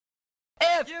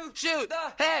If you shoot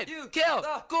the head, you kill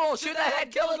the ghoul. Shoot the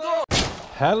head, kill the ghoul.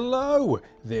 Hello,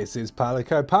 this is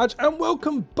Palico Patch, and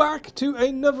welcome back to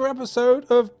another episode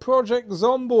of Project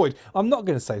Zomboid. I'm not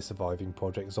going to say surviving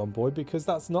Project Zomboid because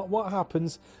that's not what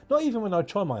happens. Not even when I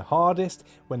try my hardest.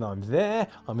 When I'm there,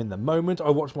 I'm in the moment, I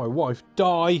watch my wife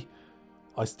die,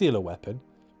 I steal a weapon,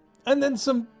 and then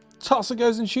some tosser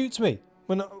goes and shoots me.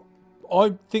 When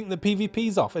I think the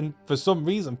PvP's off, and for some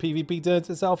reason PvP turns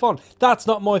itself on. That's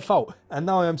not my fault, and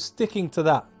now I am sticking to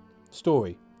that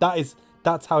story. That's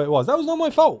how it was. That was not my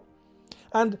fault.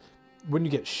 And when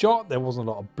you get shot, there wasn't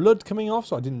a lot of blood coming off,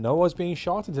 so I didn't know I was being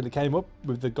shot until it came up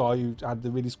with the guy who had the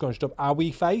really scrunched up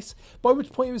owie face, by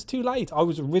which point it was too late. I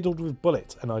was riddled with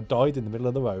bullets, and I died in the middle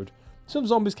of the road. Some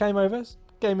zombies came over,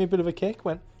 gave me a bit of a kick,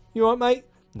 went, "You all right, mate?"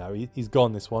 No, he's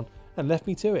gone this one, and left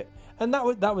me to it. And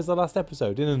that was the last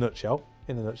episode, in a nutshell.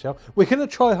 In a nutshell. We're going to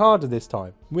try harder this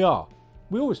time. We are.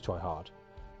 We always try hard.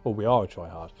 Well, we are a try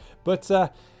hard. But,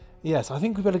 yes, I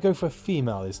think we better go for a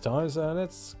female this time. So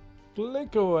let's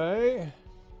click away.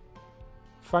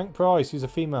 Frank Price, who's a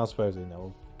female, supposedly. No,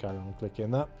 we'll carry on clicking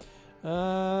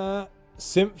that.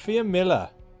 Cynthia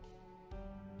Miller.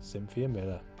 Cynthia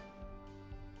Miller.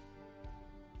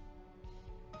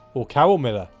 Or Carol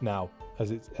Miller now, as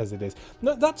it is.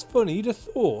 No, that's funny. You'd have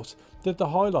thought that the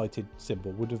highlighted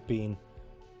symbol would have been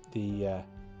the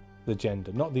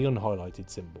gender, not the unhighlighted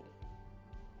symbol.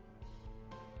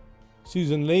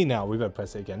 Susan Lee now. We better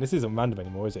press it again. This isn't random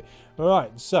anymore, is it?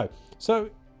 Alright, so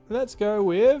let's go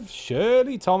with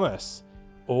Shirley Thomas.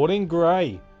 All in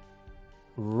grey.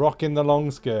 Rocking the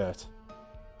long skirt.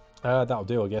 That'll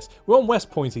do, I guess. We're on West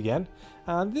Point again.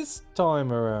 And this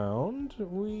time around,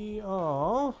 we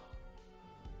are...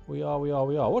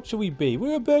 What should we be? We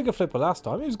were a burger flipper last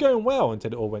time. It was going well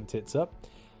until it all went tits up.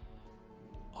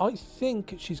 I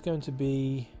think she's going to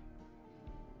be...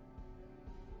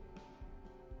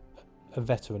 a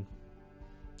veteran.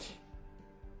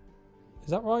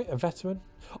 Is that right? A veteran?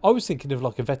 I was thinking of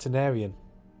like a veterinarian.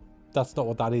 That's not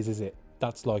what that is it?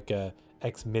 That's like a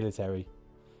ex-military.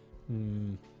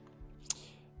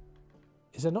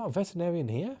 Is there not a veterinarian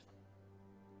here?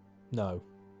 No.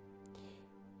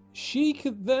 She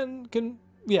could then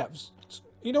yeah.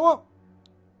 You know what?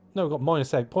 No, we've got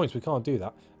 -8 points. We can't do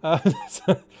that.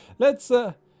 Let's.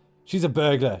 She's a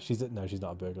burglar. No, she's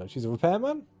not a burglar. She's a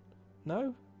repairman.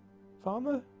 No.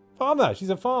 Farmer? Farmer! She's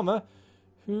a farmer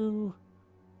who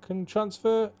can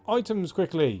transfer items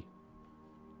quickly.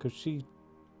 Because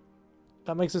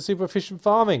that makes her super efficient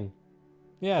farming.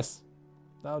 Yes.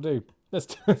 That'll do.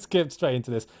 Let's get straight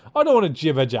into this. I don't want to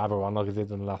jibber jabber on like I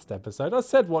did in the last episode. I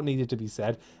said what needed to be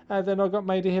said, and then I got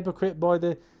made a hypocrite by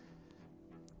the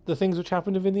things which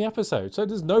happened within the episode. So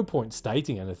there's no point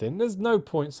stating anything. There's no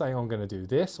point saying I'm going to do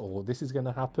this or this is going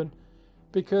to happen,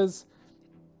 because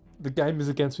the game is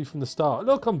against me from the start.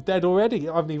 Look, I'm dead already.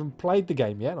 I haven't even played the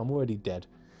game yet, and I'm already dead.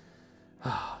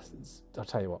 I'll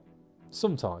tell you what.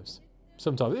 Sometimes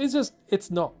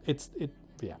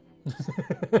yeah.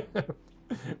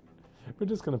 We're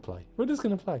just going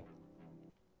to play.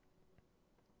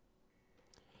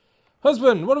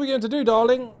 Husband, what are we going to do,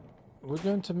 darling? We're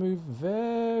going to move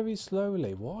very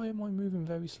slowly. Why am I moving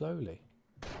very slowly?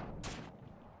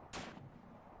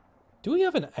 Do we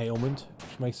have an ailment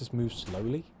which makes us move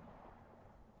slowly?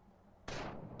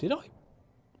 Did I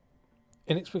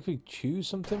inexplicably choose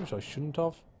something which I shouldn't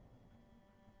have?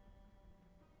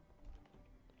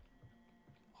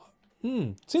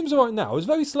 Seems alright now. It was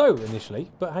very slow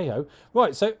initially, but hey ho.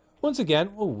 Right, so once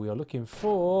again, we are looking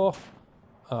for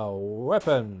a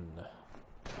weapon.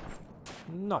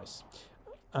 Nice.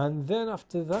 And then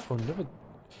after that, another.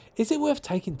 Is it worth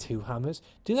taking 2 hammers?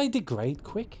 Do they degrade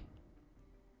quick?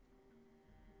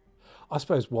 I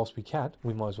suppose whilst we can,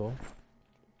 we might as well.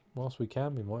 Whilst we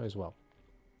can, we might as well.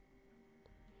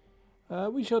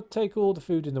 We should take all the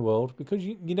food in the world, because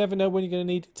you never know when you're going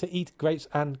to need to eat grapes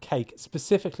and cake,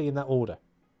 specifically in that order.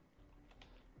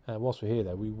 Whilst we're here,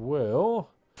 though, we will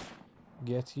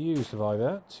get you,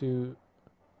 Survivor, to...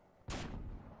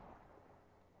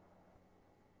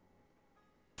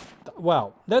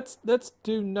 Well, let's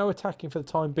do no attacking for the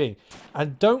time being,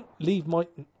 and don't leave my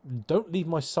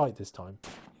sight this time.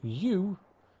 You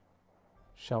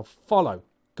shall follow.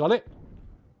 Got it?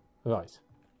 Right.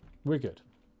 We're good.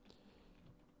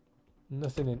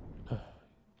 Nothing in...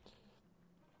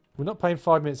 We're not playing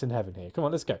 5 minutes in heaven here. Come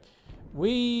on, let's go.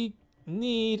 We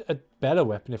need a better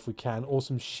weapon if we can, or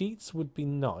some sheets would be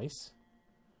nice.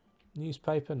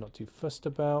 Newspaper, not too fussed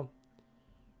about.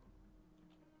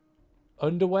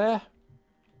 Underwear?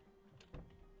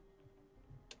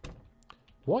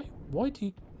 Why do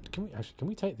you... Can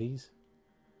we take these?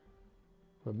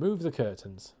 Remove the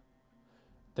curtains.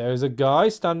 There's a guy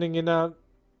standing in our...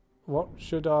 What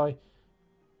should I...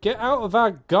 Get out of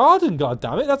our garden,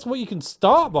 goddammit. That's what you can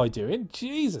start by doing.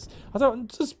 Jesus. I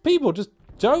don't... Just people just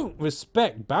don't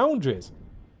respect boundaries.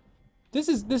 This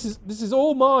is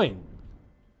all mine.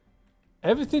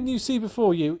 Everything you see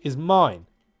before you is mine.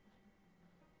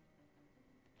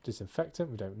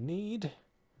 Disinfectant we don't need.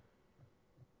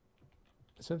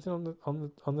 Is there anything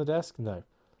on the desk? No.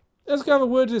 Let's go have a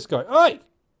word with this guy. Oi!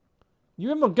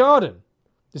 You're in my garden.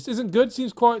 This isn't good.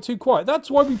 Seems too quiet. That's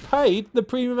why we paid the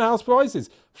premium house prices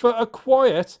for a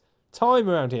quiet time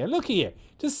around here. Look at you,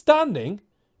 just standing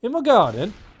in my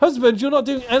garden. Husband, you're not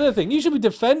doing anything. You should be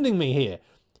defending me here.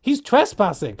 He's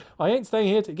trespassing. I ain't staying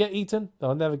here to get eaten.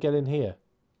 I'll never get in here.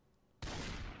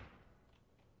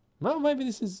 Well, maybe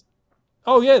this is...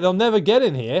 Oh yeah, they'll never get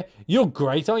in here. You're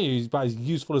great, aren't you? He's about as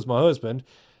useful as my husband.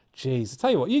 Jeez, I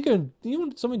tell you what, you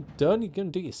want something done, you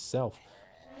can do it yourself.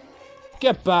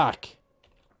 Get back.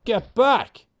 Get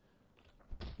back!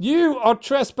 You are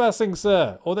trespassing,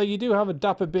 sir. Although you do have a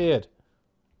dapper beard.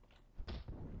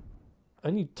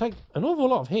 And you take an awful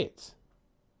lot of hits.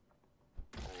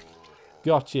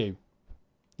 Got you.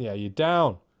 Yeah, you're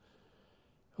down.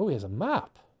 Oh, here's a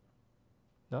map.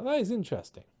 Now that is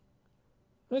interesting.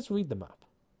 Let's read the map.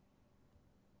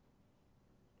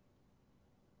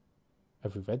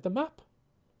 Have we read the map?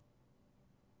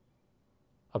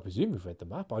 I presume we've read the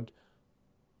map.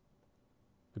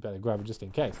 We better grab it just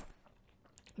in case.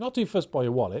 Not too fussed by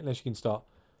your wallet, unless you can start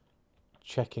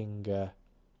checking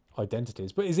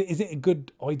identities. But is it a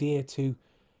good idea to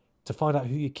find out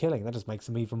who you're killing? That just makes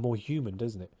them even more human,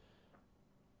 doesn't it?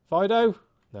 Fido?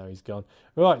 No, he's gone.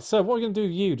 Right, so what are we going to do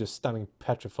with you just standing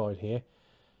petrified here?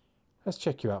 Let's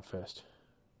check you out first.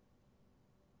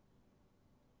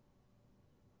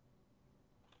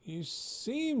 You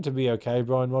seem to be okay,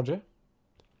 Brian Roger.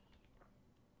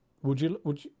 Would you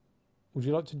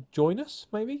like to join us,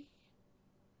 maybe?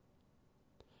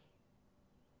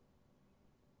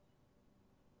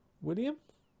 William?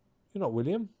 You're not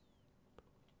William.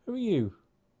 Who are you?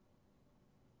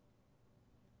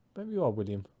 Maybe you are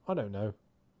William. I don't know.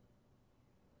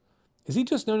 Is he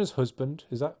just known as husband?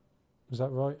 Is that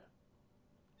right?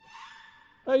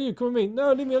 Hey, you, come with me.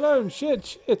 No, leave me alone.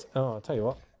 Shit. Oh, I'll tell you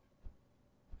what.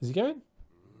 Is he going?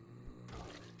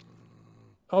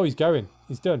 Oh, he's going.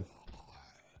 He's done.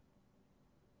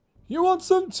 You want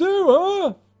some too,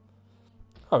 huh?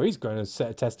 Oh, he's growing a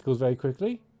set of testicles very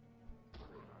quickly.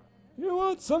 You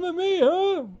want some of me,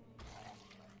 huh?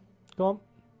 Come on.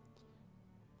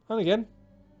 And again.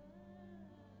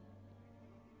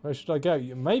 Where should I go?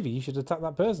 Maybe you should attack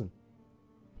that person.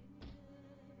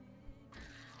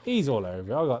 He's all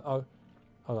over. I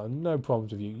got no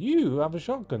problems with you. You have a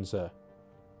shotgun, sir.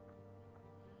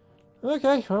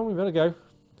 Okay, well, we better go.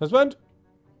 Husband?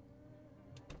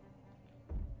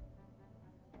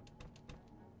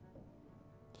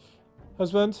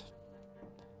 Husband?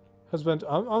 Husband,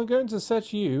 I'm going to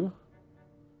set you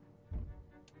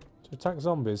to attack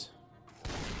zombies.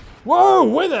 Whoa!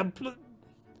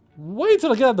 Wait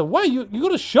till I get out of the way! You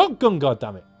got a shotgun,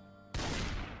 goddammit!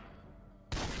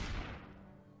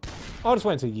 I'll just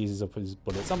wait until he uses up his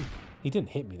bullets. He didn't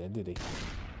hit me then, did he?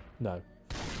 No.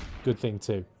 Good thing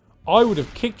too. I would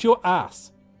have kicked your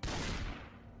ass.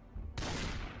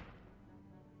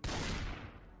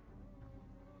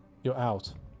 You're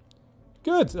out.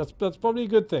 Good. That's probably a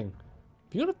good thing.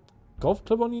 Have you got a golf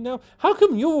club on you now? How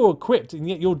come you're all equipped and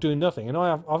yet you're doing nothing? And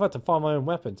I've had to find my own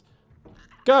weapons.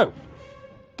 Go.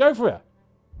 Go for it.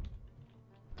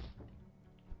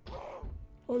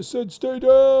 I said stay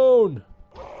down.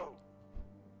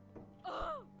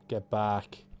 Get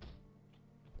back.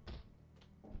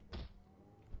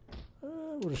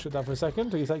 We'll just shut that for a second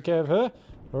till you take care of her.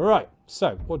 Right.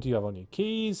 So, what do you have on you?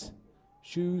 Keys,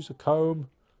 shoes, a comb.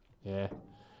 Yeah.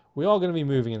 We are going to be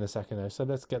moving in a second though, so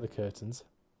let's get the curtains.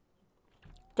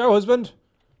 Go, husband!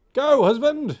 Go,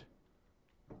 husband!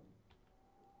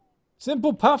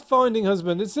 Simple pathfinding,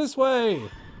 husband. It's this way.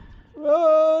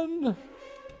 Run!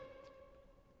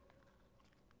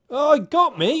 Oh, he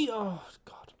got me! Oh,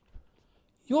 God.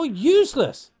 You're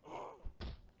useless!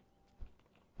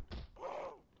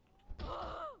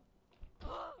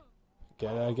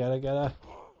 Get her, get her, get her.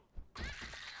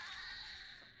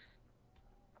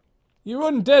 You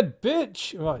undead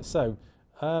bitch! Right, so,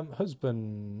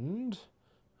 husband,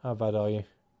 how bad are you?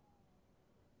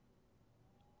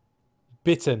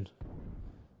 Bitten.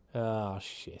 Ah,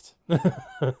 shit.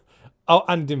 Oh,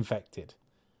 and infected.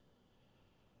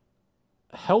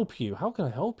 Help you? How can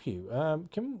I help you?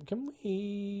 Can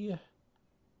we...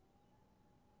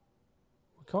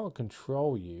 We can't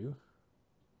control you.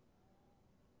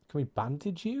 Can we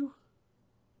bandage you?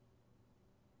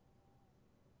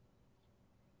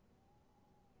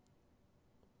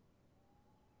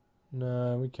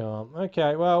 No, we can't.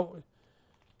 Okay, well.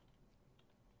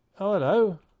 Oh,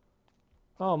 hello.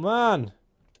 Oh, man.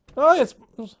 Oh, it's...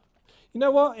 You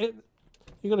know what?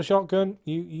 You got a shotgun.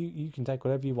 You can take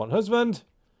whatever you want. Husband!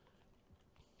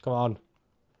 Come on.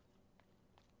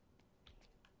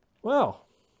 Well.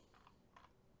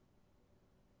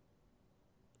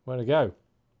 Where to go?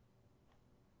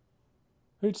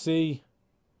 Who'd see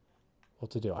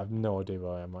what to do? I have no idea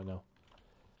where I am right now.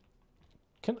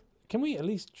 Can we at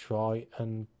least try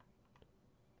and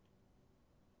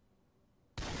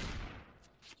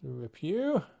rip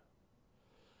you?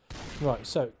 Right,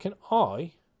 so can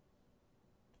I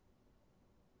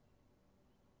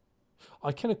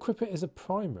can equip it as a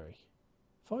primary.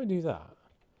 If I do that,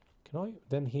 can I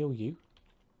then heal you?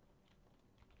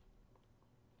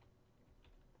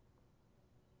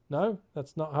 No,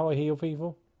 that's not how I heal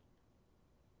people.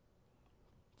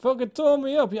 Fucking tore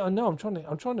me up. Yeah, I know. I'm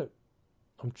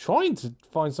trying to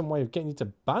find some way of getting you to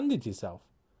bandage yourself.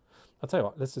 I'll tell you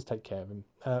what. Let's just take care of him.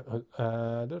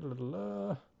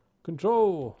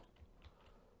 Control.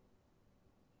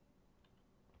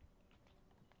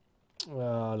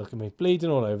 Ah, look at me, bleeding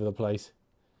all over the place.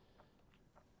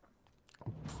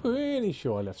 I'm pretty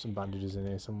sure I left some bandages in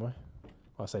here somewhere.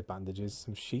 Well, I say bandages,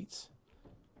 some sheets.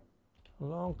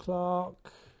 Alarm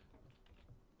clock.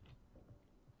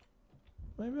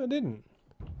 Maybe I didn't.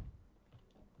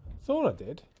 Thought I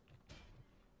did.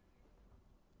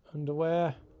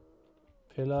 Underwear.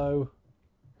 Pillow.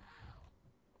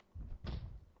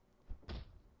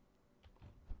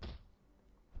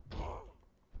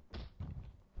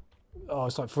 Oh,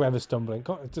 it's like forever stumbling.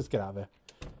 Just get out of there.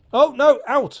 Oh, no,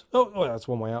 out! Oh, that's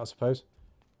one way out, I suppose.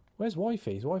 Where's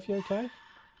Wifey? Is Wifey okay?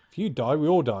 If you die, we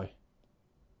all die.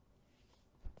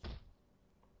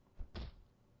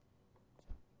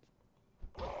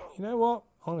 You know what?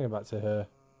 I'm going to go back to her.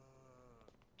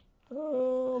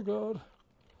 Oh, God.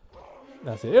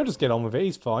 That's it. He'll just get on with it.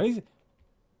 He's fine.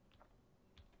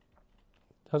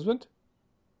 Husband?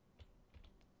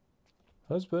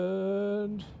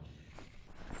 Husband.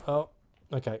 Oh,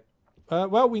 okay.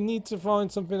 Well, we need to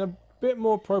find something a bit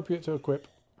more appropriate to equip.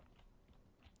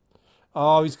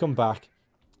 Oh, he's come back.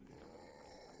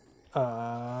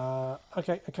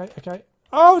 Okay.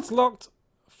 Oh, it's locked.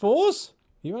 Fours?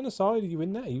 Are you on the side? Are you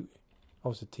in there?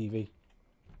 Oh, it's a TV.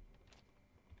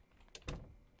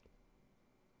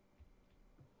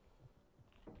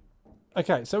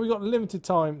 Okay, so we've got limited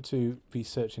time to be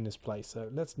searching this place, so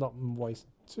let's not waste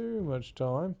too much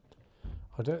time.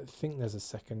 I don't think there's a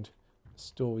second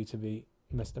story to be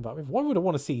messing about with. Why would I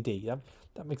want a CD?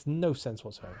 That makes no sense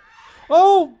whatsoever.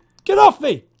 Oh! Get off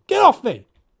me! Get off me!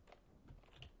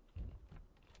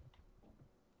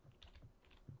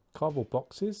 Cardboard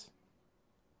boxes.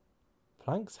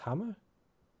 Planks, hammer.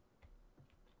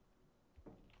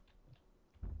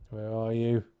 Where are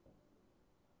you?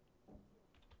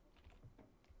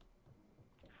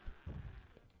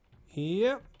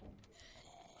 Yep.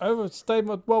 Overstayed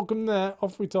my welcome there.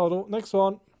 Off we toddle. Next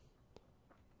one.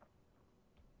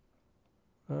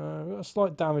 We've got a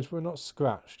slight damage, but we're not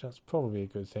scratched. That's probably a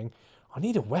good thing. I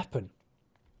need a weapon.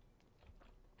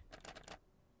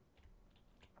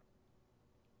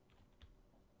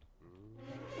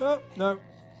 Oh, no.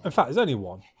 In fact, there's only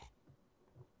one.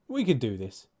 We can do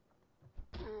this.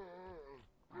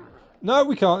 No,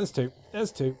 we can't. There's two.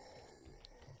 There's two.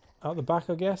 Out the back,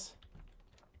 I guess.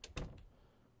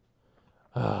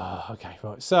 Okay,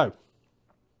 right. So,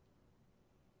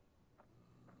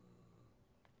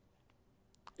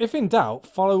 if in doubt,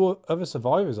 follow other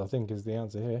survivors, I think is the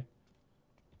answer here.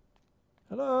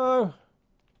 Hello?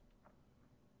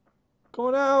 Come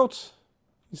on out,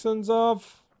 you sons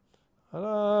of.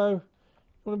 Hello? You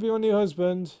want to be my new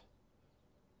husband?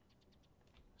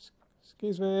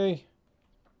 Excuse me.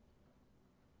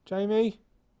 Jamie?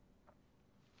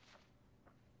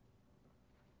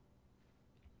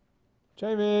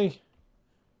 Jamie?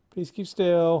 Please keep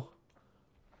still.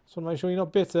 Just want to make sure you're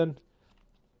not bitten.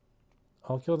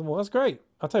 I'll kill them all. That's great.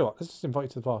 I'll tell you what, let's just invite you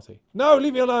to the party. No,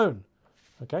 leave me alone.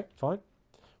 Okay, fine.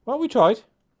 Well, we tried.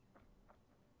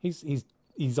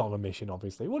 He's on a mission,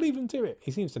 obviously. We'll leave him to it. He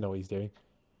seems to know what he's doing.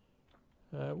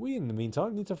 We, in the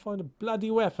meantime, need to find a bloody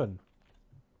weapon.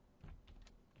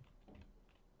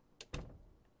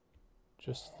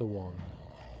 Just the one.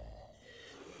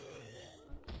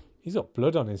 He's got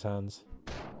blood on his hands.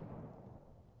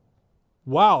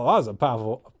 Wow, that was a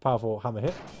powerful hammer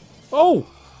hit. Oh!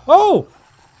 Oh!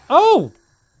 Oh!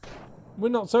 We're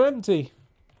not so empty.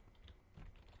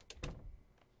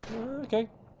 Okay.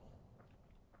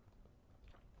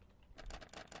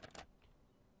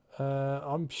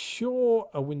 I'm sure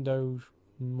a window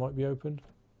might be open.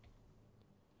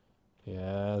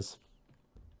 Yes.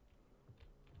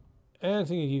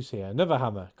 Anything of use here? Another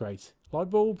hammer. Great. Light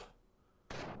bulb.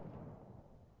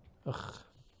 Ugh.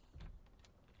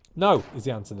 No is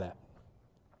the answer there.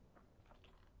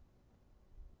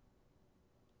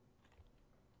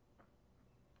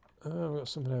 We've got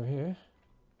something over here.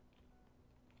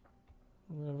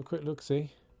 I'm going to have a quick look, see.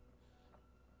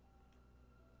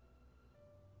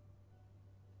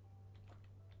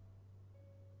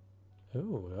 Oh,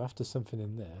 we're after something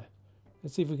in there.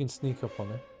 Let's see if we can sneak up on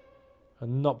it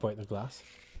and not break the glass.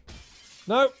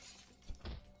 No!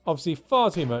 Obviously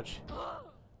far too much.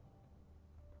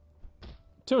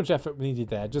 Too much effort needed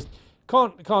there. Just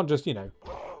can't just, you know,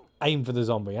 aim for the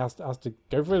zombie. Has to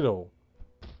go for it all.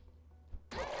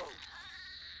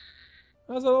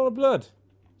 That's a lot of blood.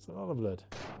 That's a lot of blood.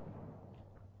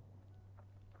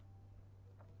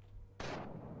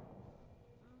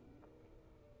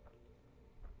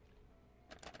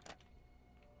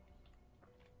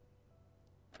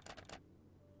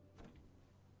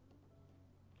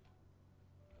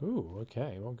 Ooh,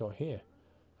 okay. What we got here?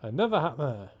 Another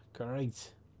hammer.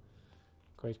 Great.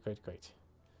 Great, great, great.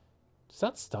 Does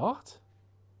that start?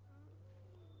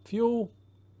 Fuel.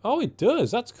 Oh, it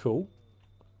does. That's cool.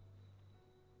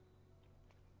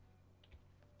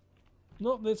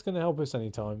 Not that it's going to help us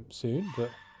anytime soon, but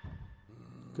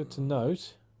good to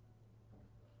note.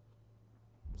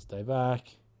 Stay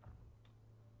back.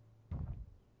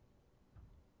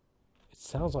 It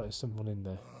sounds like there's someone in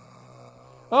there.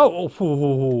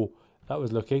 Oh, that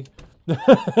was lucky.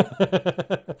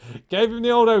 Gave him the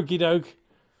old okey doke.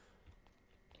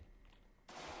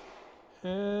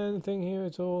 Anything here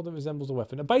at all that resembles a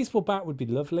weapon? A baseball bat would be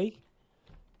lovely.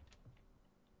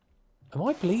 Am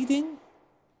I bleeding?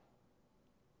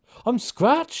 I'm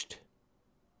scratched.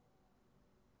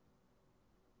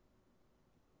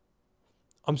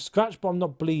 I'm scratched, but I'm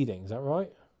not bleeding. Is that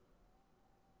right?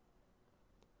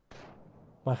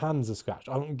 My hands are scratched.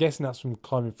 I'm guessing that's from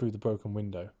climbing through the broken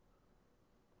window.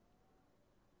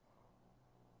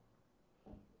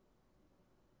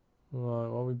 Right,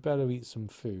 well, we better eat some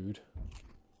food.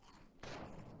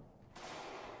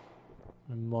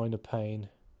 Minor pain.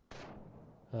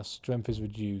 Our strength is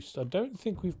reduced. I don't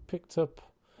think we've picked up...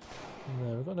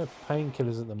 No, we've got no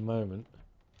painkillers at the moment.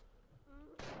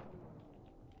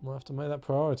 We'll have to make that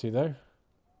priority, though.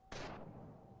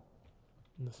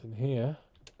 Nothing here.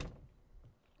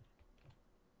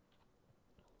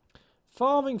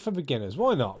 Farming for beginners.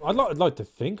 Why not? I'd like to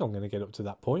think I'm going to get up to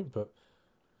that point, but...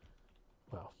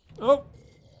 Well. Oh!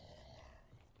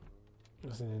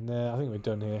 Nothing in there. I think we're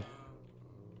done here.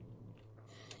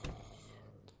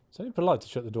 It's only polite to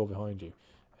shut the door behind you.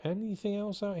 Anything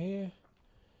else out here?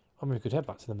 I mean, we could head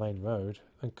back to the main road.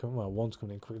 And come, well, one's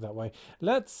coming in quick that way.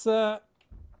 Let's go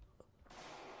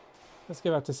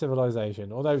back to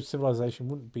civilization. Although civilization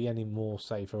wouldn't be any more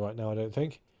safer right now, I don't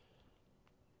think.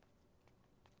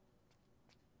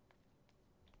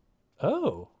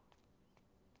 Oh.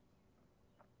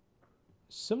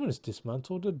 Someone has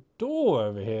dismantled a door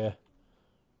over here.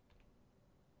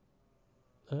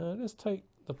 Let's take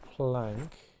the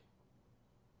plank.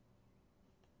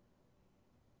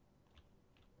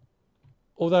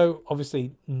 Although,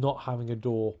 obviously, not having a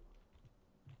door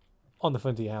on the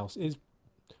front of your house is...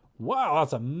 Wow,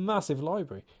 that's a massive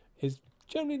library. Is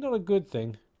generally not a good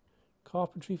thing.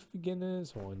 Carpentry for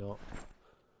beginners, why not?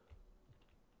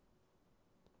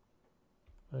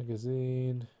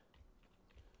 Magazine.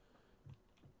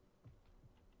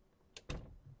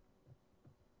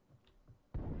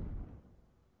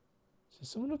 Is there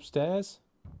someone upstairs?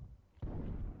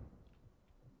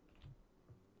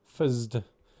 Fuzzed.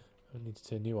 I need to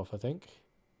turn you off, I think.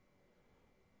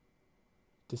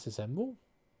 Disassemble?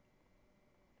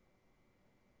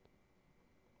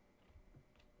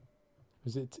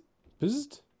 Is it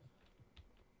buzzed?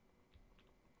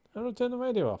 How do I turn the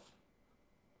radio off?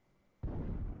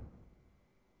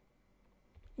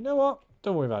 You know what?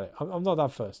 Don't worry about it. I'm not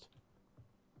that first.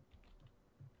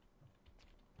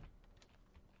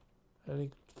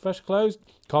 Any fresh clothes?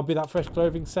 Can't be that fresh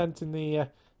clothing scent in the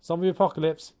zombie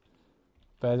apocalypse.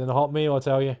 Better than a hot meal, I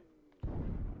tell you.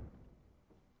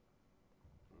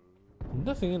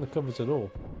 Nothing in the cupboards at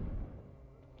all.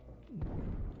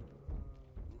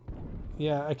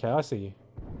 Yeah, okay, I see you.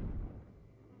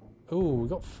 Oh, we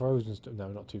got frozen stuff. No,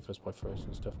 not too fussed by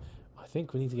frozen stuff. I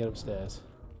think we need to get upstairs.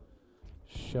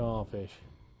 Sharpish.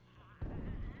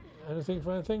 Anything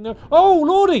for anything? No. Oh,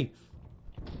 lordy!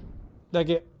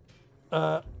 Leg it.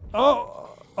 Oh,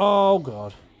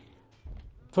 God.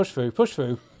 Push through, push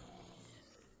through.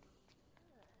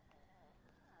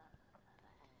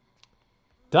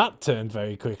 That turned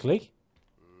very quickly.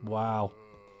 Wow.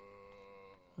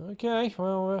 Okay,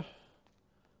 well,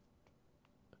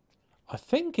 I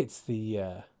think it's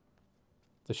the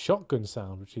shotgun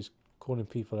sound which is calling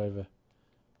people over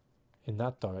in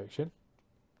that direction.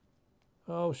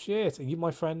 Oh shit! Are you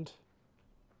my friend?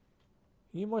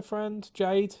 Are you my friend,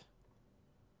 Jade?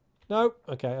 No.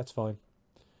 Okay, that's fine.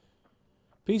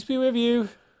 Peace be with you.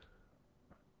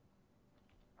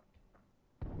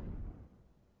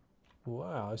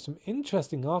 Wow, some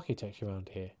interesting architecture around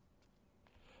here.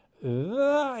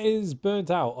 That is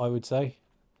burnt out, I would say.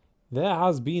 There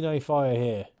has been a fire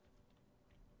here.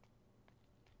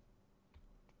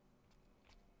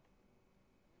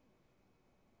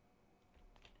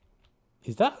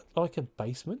 Is that like a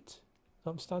basement that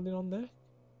I'm standing on there?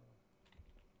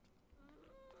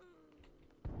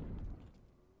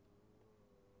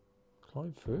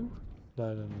 Climb through?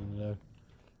 No, no, no, no.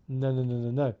 No, no, no,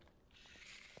 no, no.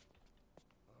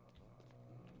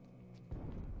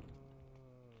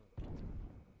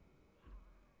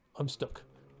 I'm stuck.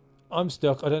 I'm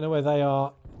stuck. I don't know where they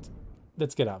are.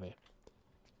 Let's get out of here.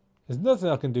 There's nothing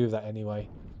I can do with that anyway.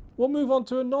 We'll move on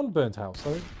to a non-burnt house,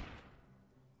 I think.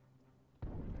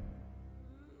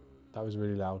 That was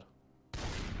really loud.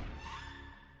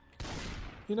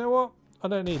 You know what? I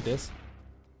don't need this.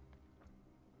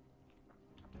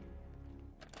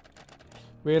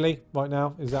 Really? Right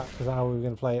now? Is that how we're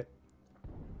going to play it?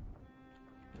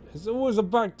 There's always a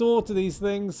back door to these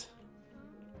things.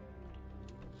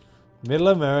 Middle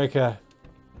America.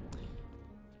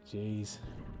 Jeez.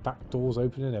 Back doors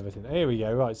open and everything. Here we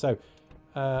go. Right, so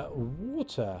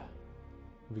water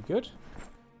would be good.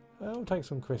 I'll take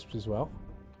some crisps as well.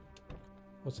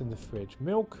 What's in the fridge?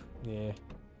 Milk? Yeah.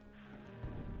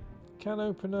 Can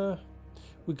opener.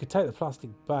 We could take the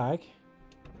plastic bag.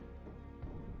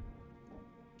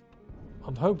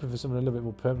 I'm hoping for something a little bit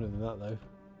more permanent than that, though.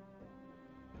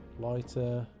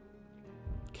 Lighter.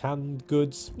 Canned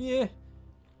goods. Yeah.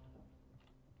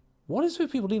 What is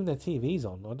with people leaving their TVs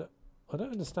on? I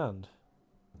don't understand.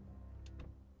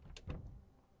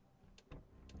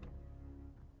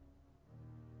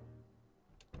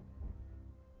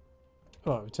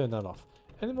 Alright, we turn that off.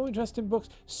 Any more interesting books?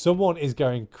 Someone is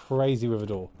going crazy with a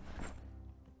door.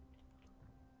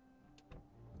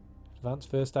 Advanced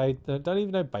first aid. Don't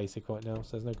even know basic right now,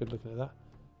 so there's no good looking at that.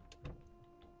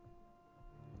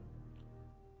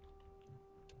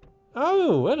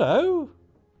 Oh, hello.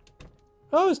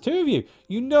 Oh, there's two of you.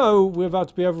 You know we're about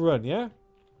to be overrun, yeah?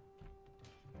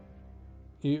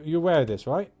 You're aware of this,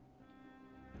 right?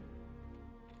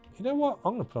 You know what?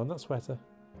 I'm going to put on that sweater.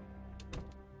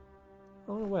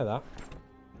 I'm going to wear that.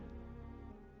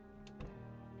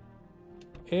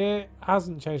 It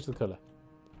hasn't changed the colour.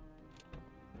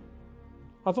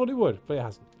 I thought it would, but it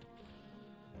hasn't.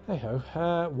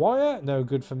 Hey-ho. Wire? No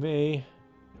good for me.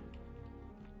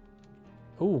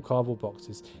 Ooh, cardboard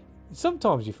boxes.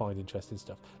 Sometimes you find interesting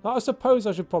stuff. Now, I suppose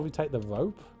I should probably take the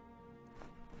rope.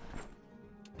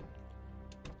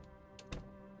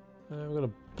 We've got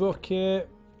a bucket.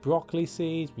 Broccoli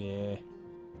seeds. Yeah.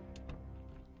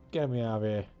 Get me out of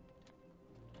here.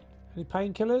 Any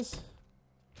painkillers?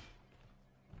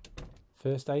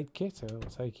 First aid kit. I'll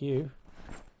take you.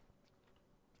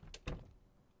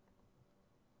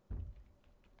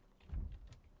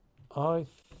 I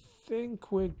think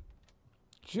we're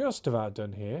just about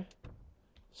done here.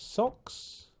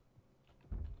 Socks.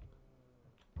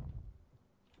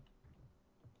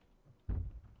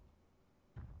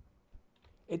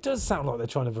 It does sound like they're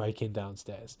trying to break in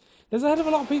downstairs. There's a hell of a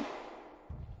lot of people.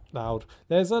 Loud.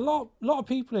 There's a lot of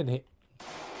people in here.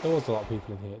 There was a lot of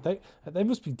people in here. They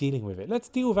must be dealing with it. Let's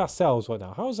deal with ourselves right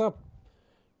now. How's our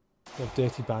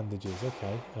dirty bandages?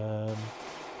 Okay.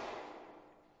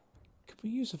 Could we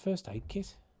use a first aid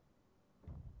kit?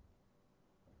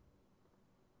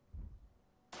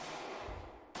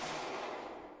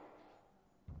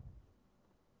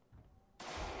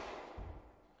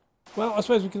 Well, I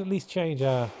suppose we can at least change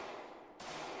our...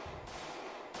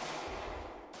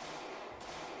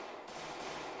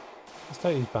 Let's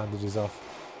take these bandages off.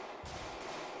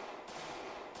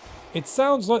 It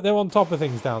sounds like they're on top of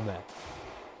things down there.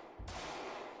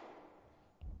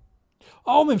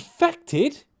 Oh, I'm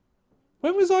infected?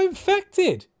 When was I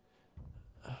infected?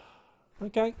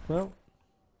 Okay, well.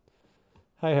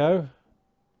 Hey-ho.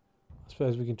 I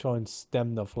suppose we can try and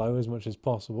stem the flow as much as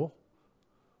possible.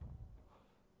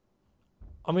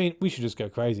 I mean, we should just go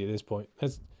crazy at this point.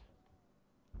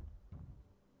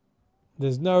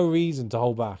 There's no reason to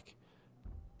hold back.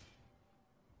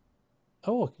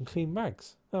 Oh, I can clean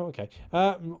rags. Oh, okay.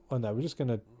 Oh no, we're just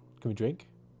gonna... Can we drink?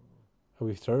 Are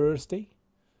we thirsty?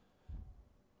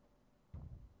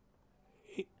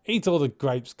 Eat all the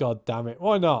grapes, god damn it.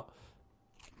 Why not?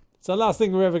 It's the last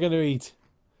thing we're ever going to eat.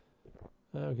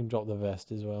 We can drop the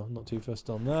vest as well. Not too fussed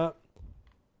on that.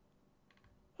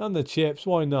 And the chips,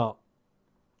 why not?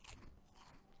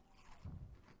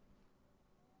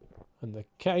 And the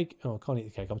cake. Oh, I can't eat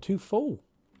the cake. I'm too full.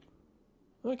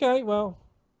 Okay, well.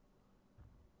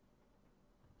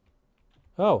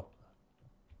 Oh.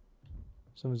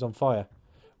 Someone's on fire.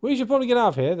 We should probably get out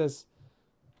of here. There's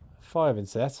fire been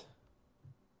set.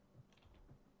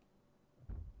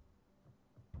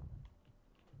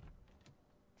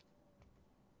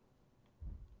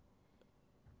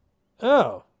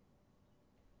 Oh.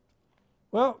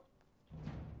 Well.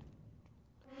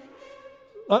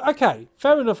 Okay,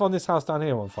 fair enough on this house down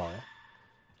here on fire.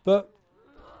 But,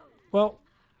 well,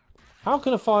 how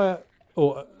can a fire,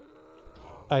 or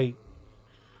a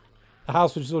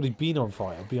house which has already been on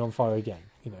fire, be on fire again,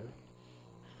 you know?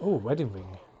 Oh, wedding ring.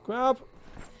 Grab.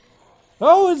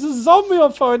 Oh, there's a zombie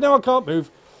on fire. Now I can't move.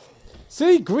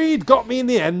 See, greed got me in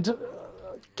the end.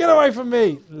 Get away from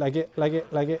me. Leg it, leg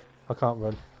it, leg it. I can't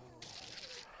run.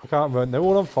 I can't run. They're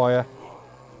all on fire.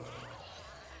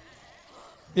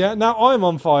 Yeah, now I'm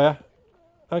on fire.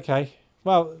 Okay.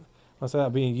 Well, I say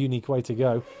that'd be a unique way to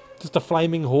go. Just a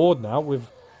flaming horde now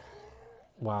with...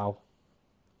 Wow.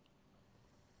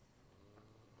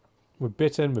 We're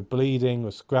bitten, we're bleeding,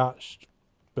 we're scratched,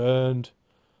 burned.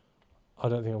 I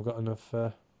don't think I've got enough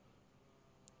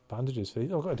bandages for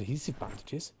these. Oh, I've got adhesive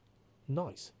bandages.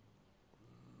 Nice.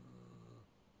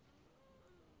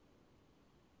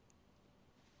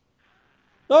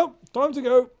 Oh, time to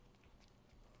go.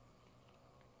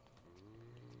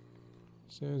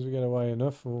 As soon as we get away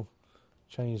enough, we'll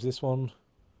change this one.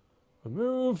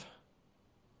 Remove.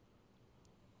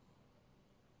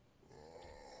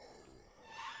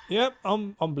 Yep,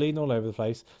 I'm bleeding all over the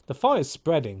place. The fire's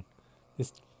spreading.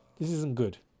 This isn't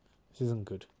good. This isn't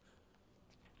good.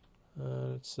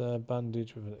 Let's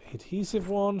bandage with an adhesive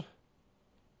one.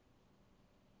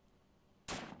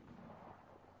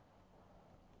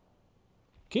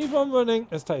 Keep on running.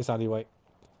 Let's take this alleyway.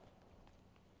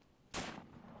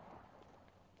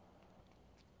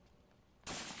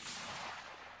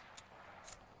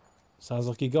 Sounds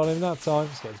like he got him that time.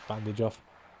 Let's get this bandage off.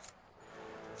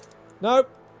 Nope.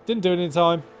 Didn't do it in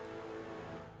time.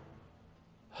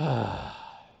 But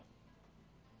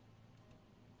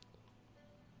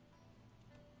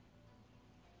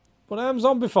I am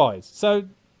zombified. So,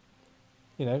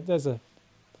 you know, there's a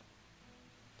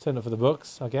turn up for the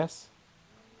books, I guess.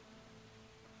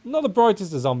 Not the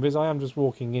brightest of zombies. I am just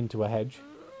walking into a hedge.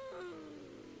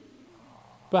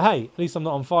 But hey, at least I'm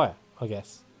not on fire, I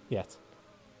guess. Yet.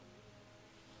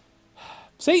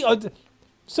 See,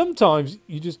 sometimes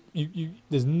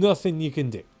there's nothing you can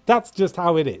do. That's just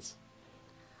how it is.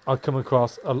 I come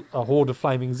across a horde of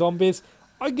flaming zombies.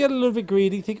 I get a little bit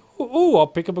greedy. Think, oh, I'll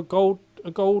pick up a gold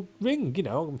ring. You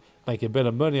know, make a bit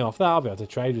of money off that. I'll be able to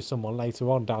trade with someone later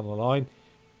on down the line.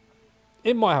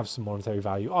 It might have some monetary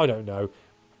value. I don't know.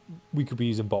 We could be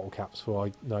using bottle caps for all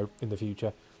I know in the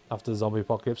future after the zombie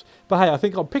apocalypse. But hey, I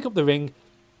think I'll pick up the ring.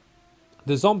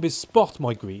 The zombies spot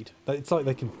my greed. It's like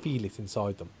they can feel it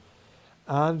inside them.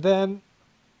 And then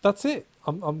that's it.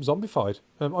 I'm zombified.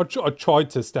 I tried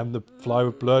to stem the flow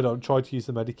of blood. I tried to use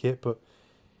the medikit, but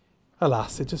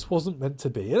alas, it just wasn't meant to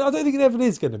be. And I don't think it ever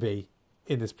is going to be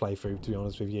in this playthrough, to be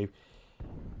honest with you.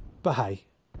 But hey,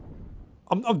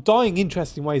 I'm dying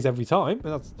interesting ways every time.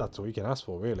 And that's all you can ask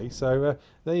for, really. So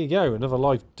there you go. Another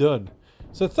life done.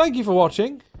 So thank you for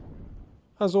watching.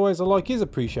 As always, a like is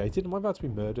appreciated. Am I about to be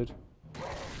murdered?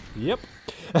 Yep.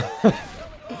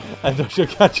 And I shall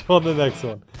catch you on the next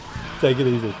one. Take it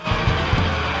easy.